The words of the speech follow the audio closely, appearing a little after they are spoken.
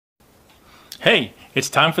Hey, it's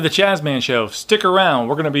time for the Chazman Show. Stick around.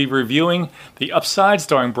 We're going to be reviewing The Upside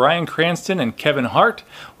starring Bryan Cranston and Kevin Hart.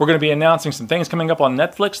 We're going to be announcing some things coming up on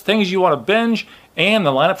Netflix, things you want to binge, and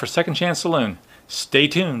the lineup for Second Chance Saloon. Stay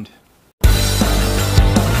tuned.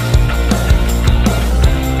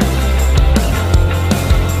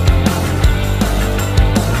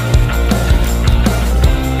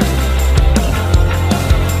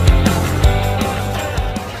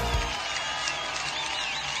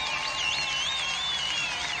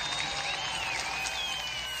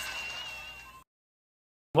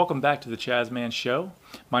 Welcome back to the Chazman Show.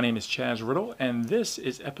 My name is Chaz Riddle, and this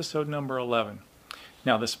is episode number 11.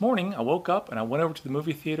 Now, this morning, I woke up and I went over to the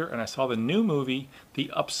movie theater and I saw the new movie, The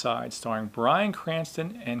Upside, starring Bryan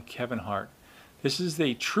Cranston and Kevin Hart. This is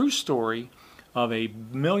the true story of a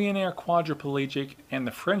millionaire quadriplegic and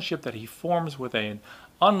the friendship that he forms with an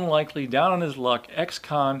unlikely, down on his luck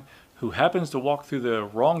ex-con who happens to walk through the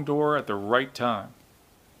wrong door at the right time.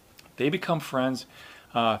 They become friends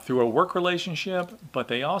through a work relationship, but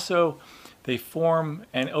they form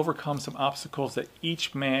and overcome some obstacles that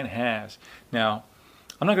each man has. Now,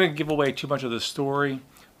 I'm not going to give away too much of the story,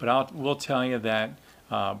 but I will tell you that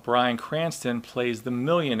Bryan Cranston plays the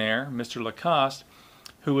millionaire, Mr. Lacoste,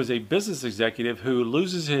 who is a business executive who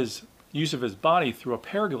loses his use of his body through a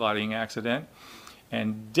paragliding accident,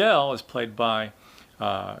 and Del, is played by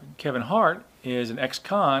Kevin Hart, is an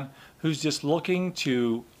ex-con who's just looking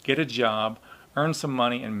to get a job, earn some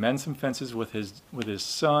money, and mend some fences with his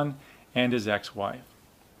son and his ex-wife.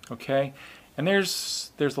 Okay, and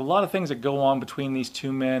there's a lot of things that go on between these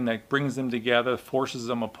two men that brings them together, forces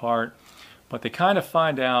them apart, but they kind of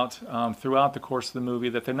find out throughout the course of the movie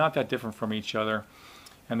that they're not that different from each other,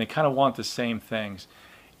 and they kind of want the same things.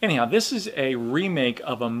 Anyhow, this is a remake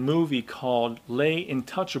of a movie called Les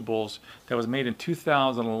Intouchables that was made in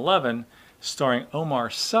 2011, starring Omar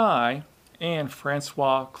Sy and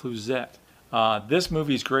Francois Cluzet. This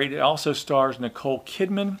movie is great. It also stars Nicole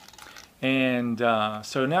Kidman. And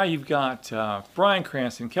so now you've got Bryan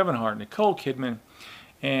Cranston, Kevin Hart, Nicole Kidman.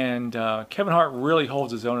 And Kevin Hart really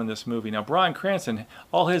holds his own in this movie. Now, Bryan Cranston,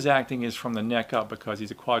 all his acting is from the neck up because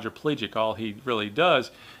he's a quadriplegic. All he really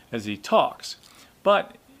does is he talks.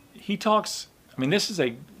 But he talks, I mean, this is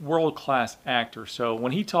a world-class actor. So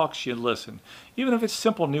when he talks, you listen. Even if it's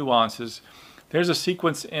simple nuances. There's a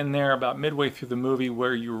sequence in there about midway through the movie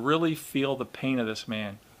where you really feel the pain of this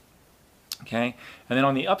man. Okay, and then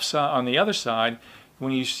on the other side,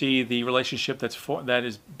 when you see the relationship that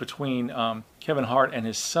is between Kevin Hart and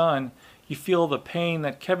his son, you feel the pain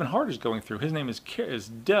that Kevin Hart is going through. His name is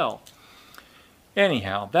Del.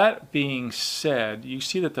 Anyhow, that being said, you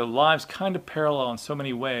see that their lives kind of parallel in so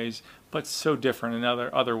many ways, but so different in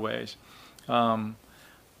other ways.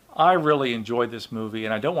 I really enjoyed this movie,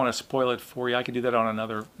 and I don't want to spoil it for you. I could do that on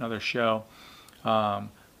another show.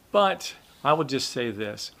 But I would just say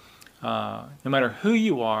this. No matter who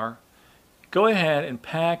you are, go ahead and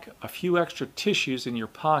pack a few extra tissues in your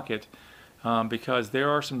pocket because there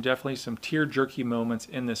are definitely some tear-jerky moments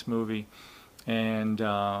in this movie. And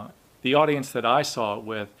the audience that I saw it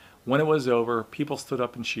with, when it was over, people stood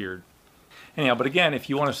up and cheered. Anyhow, but again, if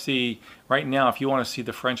you want to see, right now, if you want to see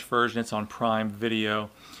the French version, it's on Prime Video.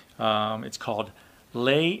 It's called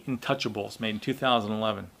Les Intouchables, made in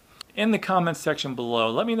 2011. In the comments section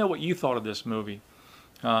below, let me know what you thought of this movie.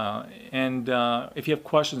 And if you have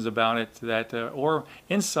questions about it or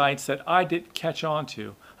insights that I didn't catch on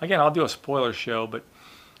to. Again, I'll do a spoiler show, but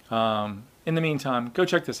in the meantime, go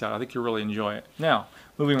check this out. I think you'll really enjoy it. Now,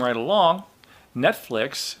 moving right along,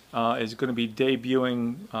 Netflix is going to be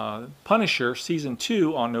debuting Punisher Season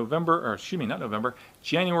 2 on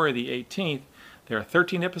January the 18th. There are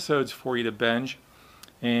 13 episodes for you to binge,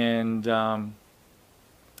 and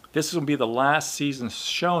this will be the last season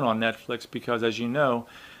shown on Netflix because, as you know,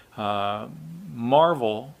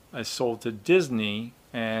 Marvel is sold to Disney,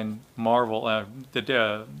 and Marvel,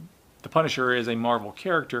 the Punisher is a Marvel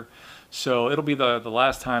character, so it'll be the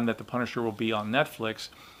last time that the Punisher will be on Netflix.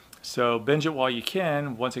 So binge it while you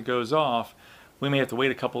can. Once it goes off, we may have to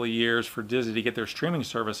wait a couple of years for Disney to get their streaming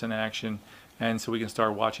service in action, and so we can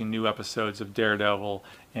start watching new episodes of Daredevil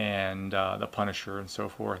and the Punisher and so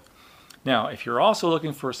forth. Now, if you're also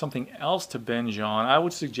looking for something else to binge on, I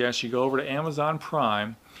would suggest you go over to Amazon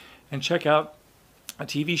Prime and check out a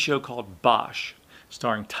TV show called Bosch,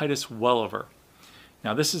 starring Titus Welliver.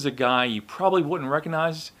 Now, this is a guy you probably wouldn't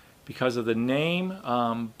recognize because of the name,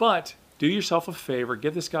 but do yourself a favor,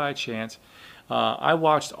 give this guy a chance. I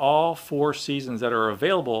watched all 4 seasons that are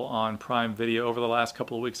available on Prime Video over the last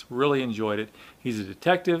couple of weeks. Really enjoyed it. He's a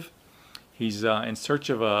detective. He's in search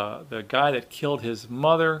of the guy that killed his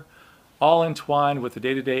mother all entwined with the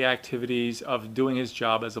day-to-day activities of doing his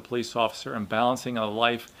job as a police officer and balancing a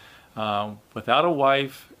life without a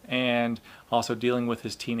wife and also dealing with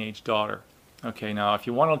his teenage daughter. Okay, now if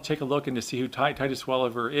you want to take a look and to see who Titus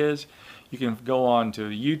Welliver is, you can go on to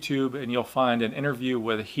YouTube and you'll find an interview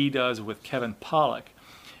where he does with Kevin Pollak.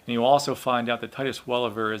 And you'll also find out that Titus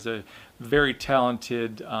Welliver is a very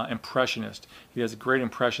talented impressionist. He does great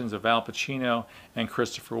impressions of Al Pacino and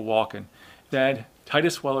Christopher Walken. That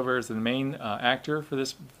Titus Welliver is the main actor for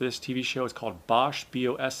this TV show. It's called Bosch,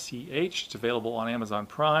 B-O-S-C-H. It's available on Amazon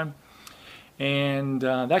Prime. And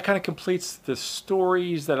that kind of completes the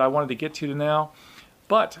stories that I wanted to get to now.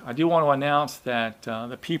 But I do want to announce that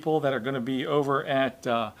the people that are going to be over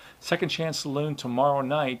at Second Chance Saloon tomorrow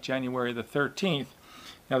night, January the 13th.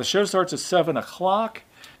 Now the show starts at 7 o'clock.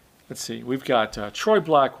 Let's see, we've got Troy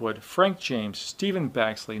Blackwood, Frank James, Stephen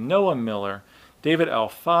Baxley, Noah Miller, David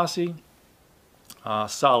Alfasi,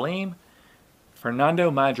 Salim,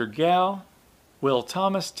 Fernando Madrigal, Will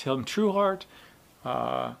Thomas, Tim Trueheart,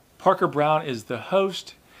 Parker Brown is the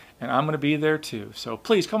host, and I'm going to be there too. So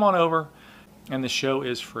please come on over, and the show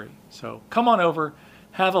is free. So come on over,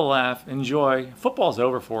 have a laugh, enjoy. Football's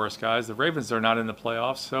over for us, guys. The Ravens are not in the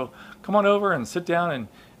playoffs, so come on over and sit down,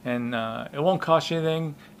 and it won't cost you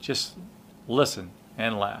anything. Just listen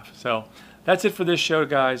and laugh. So that's it for this show,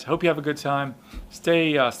 guys. Hope you have a good time.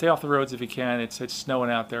 Stay off the roads if you can. It's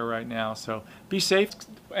snowing out there right now, so be safe,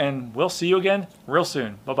 and we'll see you again real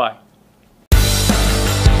soon. Bye-bye.